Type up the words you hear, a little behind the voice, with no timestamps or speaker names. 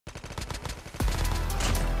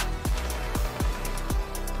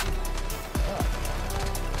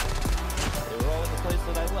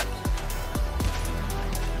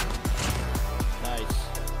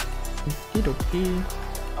Okie dokie.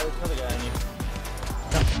 Oh, there's another guy on you.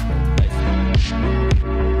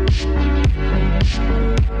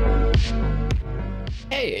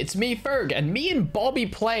 Hey, it's me, Ferg, and me and Bobby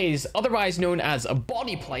Plays, otherwise known as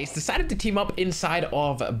Body Plays, decided to team up inside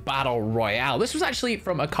of Battle Royale. This was actually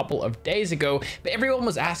from a couple of days ago, but everyone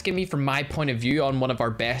was asking me from my point of view on one of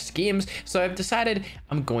our best games, so I've decided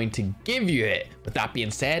I'm going to give you it. With that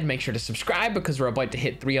being said, make sure to subscribe because we're about to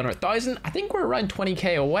hit 300,000. I think we're around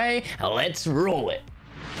 20k away. Let's roll it.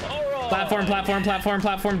 Right. Platform,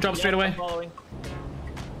 drop straight away.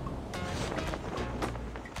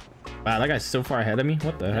 Wow, that guy's so far ahead of me.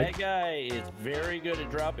 What the heck? That guy is very good at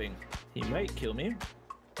dropping. He might kill me.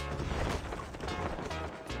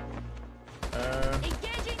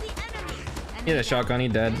 He had a shotgun, he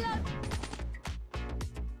dead.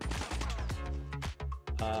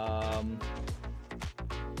 Oh,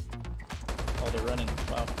 they're running.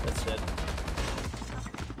 Wow, that's dead.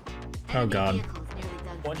 Oh god.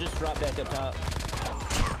 One just dropped back up top.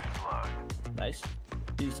 Nice.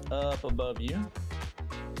 He's up above you.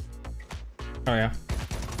 Oh yeah.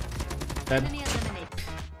 Dead.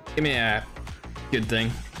 Give me a good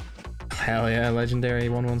thing. Hell yeah, legendary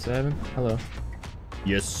 117. Hello.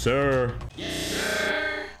 Yes, sir.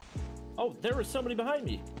 Oh, there was somebody behind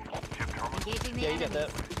me. Yeah, you got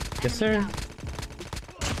that. Yes, sir.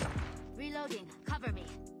 Reloading. Cover me.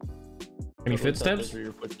 Any footsteps?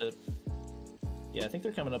 Yeah, I think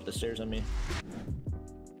they're coming up the stairs on me.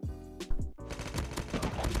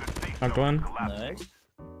 Knocked one. Nice.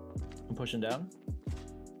 I'm pushing down.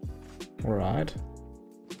 All right.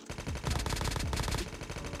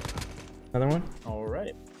 Another one. All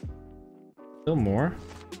right. Still more.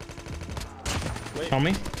 Wait. On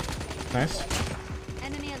me. Nice.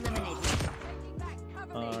 Enemy eliminated.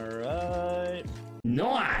 All right.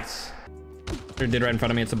 Nice. They're dead right in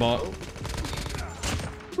front of me. It's a bot.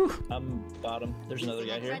 I'm bottom. There's another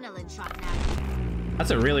guy here. Adrenaline shot now.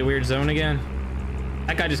 That's a really weird zone again.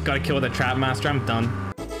 That guy just got a kill with a trap master. I'm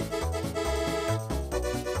done.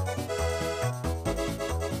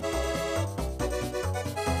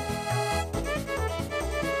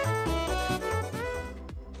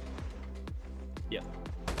 Yeah.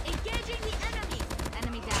 Engaging the enemy.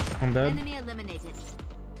 Enemy down. I'm dead. Enemy eliminated.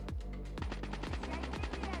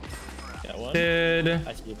 Got one. Dead.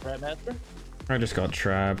 I see a trap master. I just got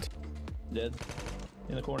trapped. Dead.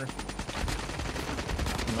 In the corner.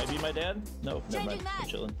 Might be my dad. Nope, never mind. I'm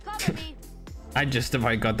chilling. Cover me. I just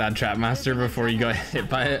about got that trap master before you got hit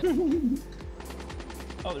by it.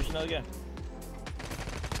 Oh, there's another guy.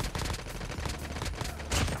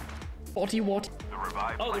 40 watt.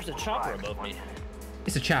 Oh, there's a chopper above me.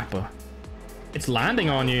 It's a chopper. It's landing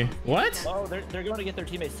on you. What? Oh, they're going to get their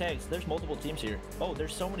teammates tags. There's multiple teams here. Oh,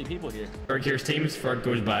 there's so many people here. Ferg here's teams. Ferg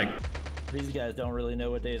goes back. These guys don't really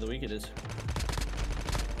know what day of the week it is.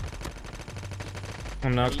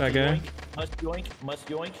 I'm knocked that guy. Must yoink. Must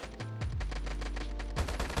yoink.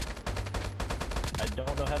 I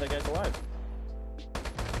don't know how that guy's alive.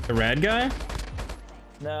 The red guy?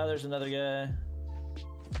 No, there's another guy.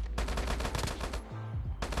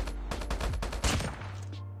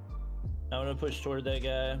 I'm gonna push toward that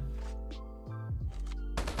guy.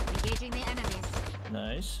 Engaging the enemies.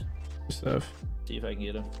 Nice. Stuff. See if I can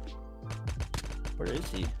get him. Where is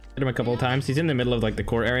he? Hit him a couple of times. He's in the middle of like the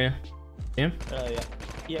core area. Yeah. Oh yeah.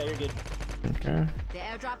 Yeah, you're good. Okay. The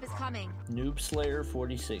airdrop is coming. Noob Slayer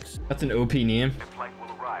 46. That's an OP name.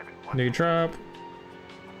 New drop.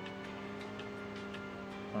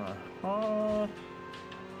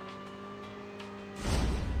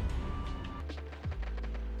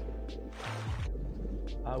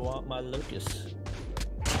 I want my Lucas.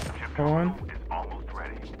 Go on.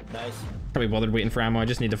 Nice. Probably bothered waiting for ammo. I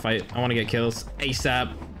just need to fight. I want to get kills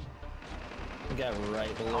ASAP. We got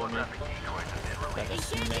right below me. Got a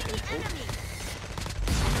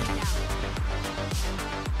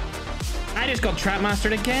I just got trap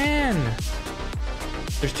mastered again.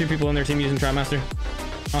 There's two people in their team using trap master.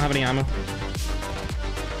 I don't have any ammo.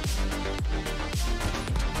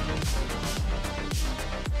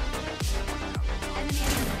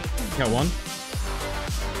 Got one.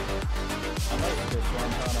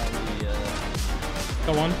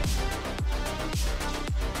 Got one.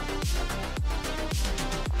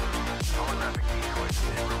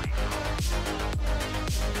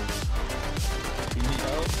 You need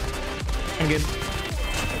help? I'm good.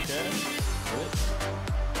 Okay.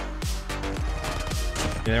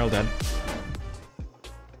 Yeah, they're all dead.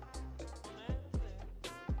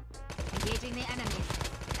 Engaging the enemies.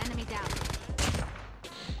 Enemy down.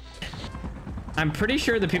 I'm pretty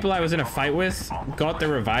sure the people I was in a fight with got their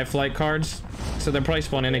revive flight cards, so they'll probably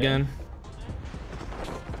spawn in again.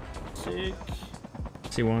 Sick.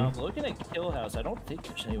 See one. I'm looking at Kill House. I don't think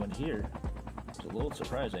there's anyone here. It's a little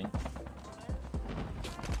surprising.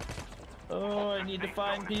 Oh, I need to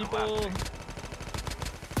find people. Oh.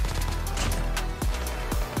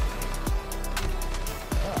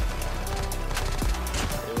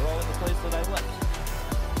 They were all in the place that I left.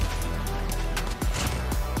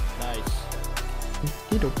 Nice.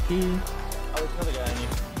 Okie-dokie. Oh, there's another guy on you.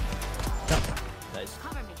 Yep. Nice.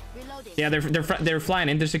 Cover me. Reloading. Yeah, they're flying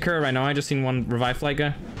into secure right now. I just seen one revive flight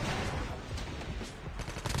guy.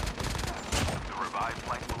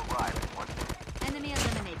 Enemy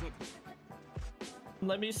eliminated.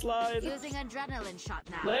 Let me slide. Using adrenaline shot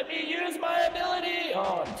now. Let me use my ability.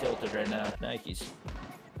 Oh, I'm tilted right now. Nikes.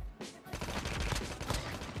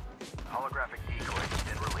 Holographic decoy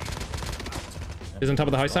been released. He's on top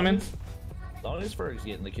of the house I'm in. As long as Ferg's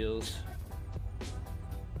getting the kills.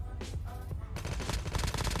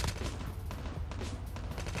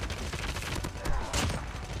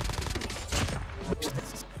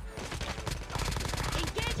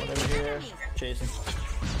 Engaging Over here. enemies. Chasing.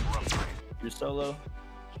 You're solo.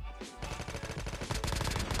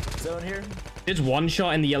 Zone here. It's one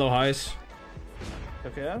shot in the yellow house.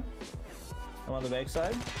 Okay. I'm on the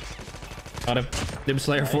backside. Got him. Dim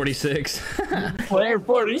Slayer 46. Player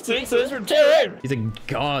 46 is returned. He's a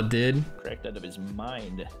god, dude. Cracked out of his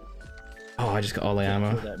mind. Oh, I just got all the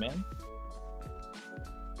ammo. Kill that man.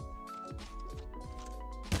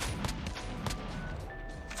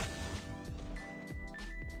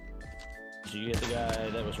 Did you get the guy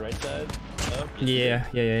that was right side? Oh, yes,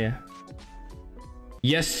 Yeah.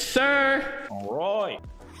 Yes, sir. All right.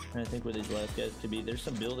 I think where these last guys could be. There's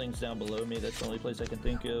some buildings down below me. That's the only place I can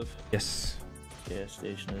think of. Yes. Gas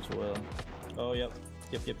station as well. Oh, yep.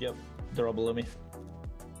 Yep. They're all below me.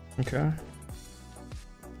 Okay.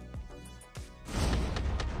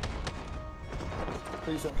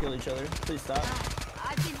 Please don't kill each other. Please stop.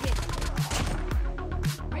 I've been hit.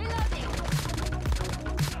 Reloading.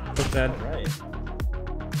 What's that? All right.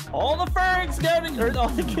 All the Fergs go to, or all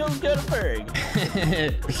the kills go to Ferg.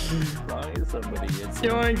 As long as somebody gets it.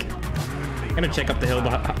 Yoink. I'm gonna check up the hill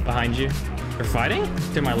behind you. They're fighting?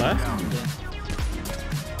 To my left?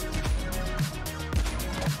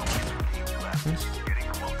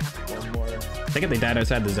 One more. I think they died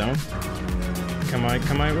outside the zone. Come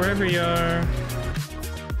on, wherever you are.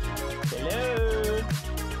 Hello.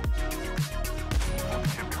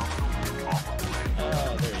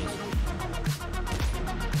 Oh, there he is.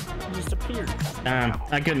 He just appeared.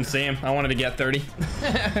 I couldn't see him. I wanted to get 30.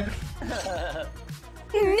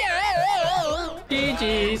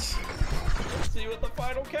 GG's. Let's see what the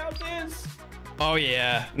final count is. Oh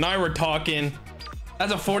yeah, now we're talking.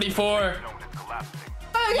 That's a 44.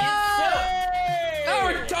 Now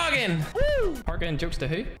we're talking. Woo! Parker and jokes to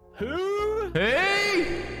who? Who?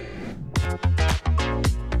 Hey!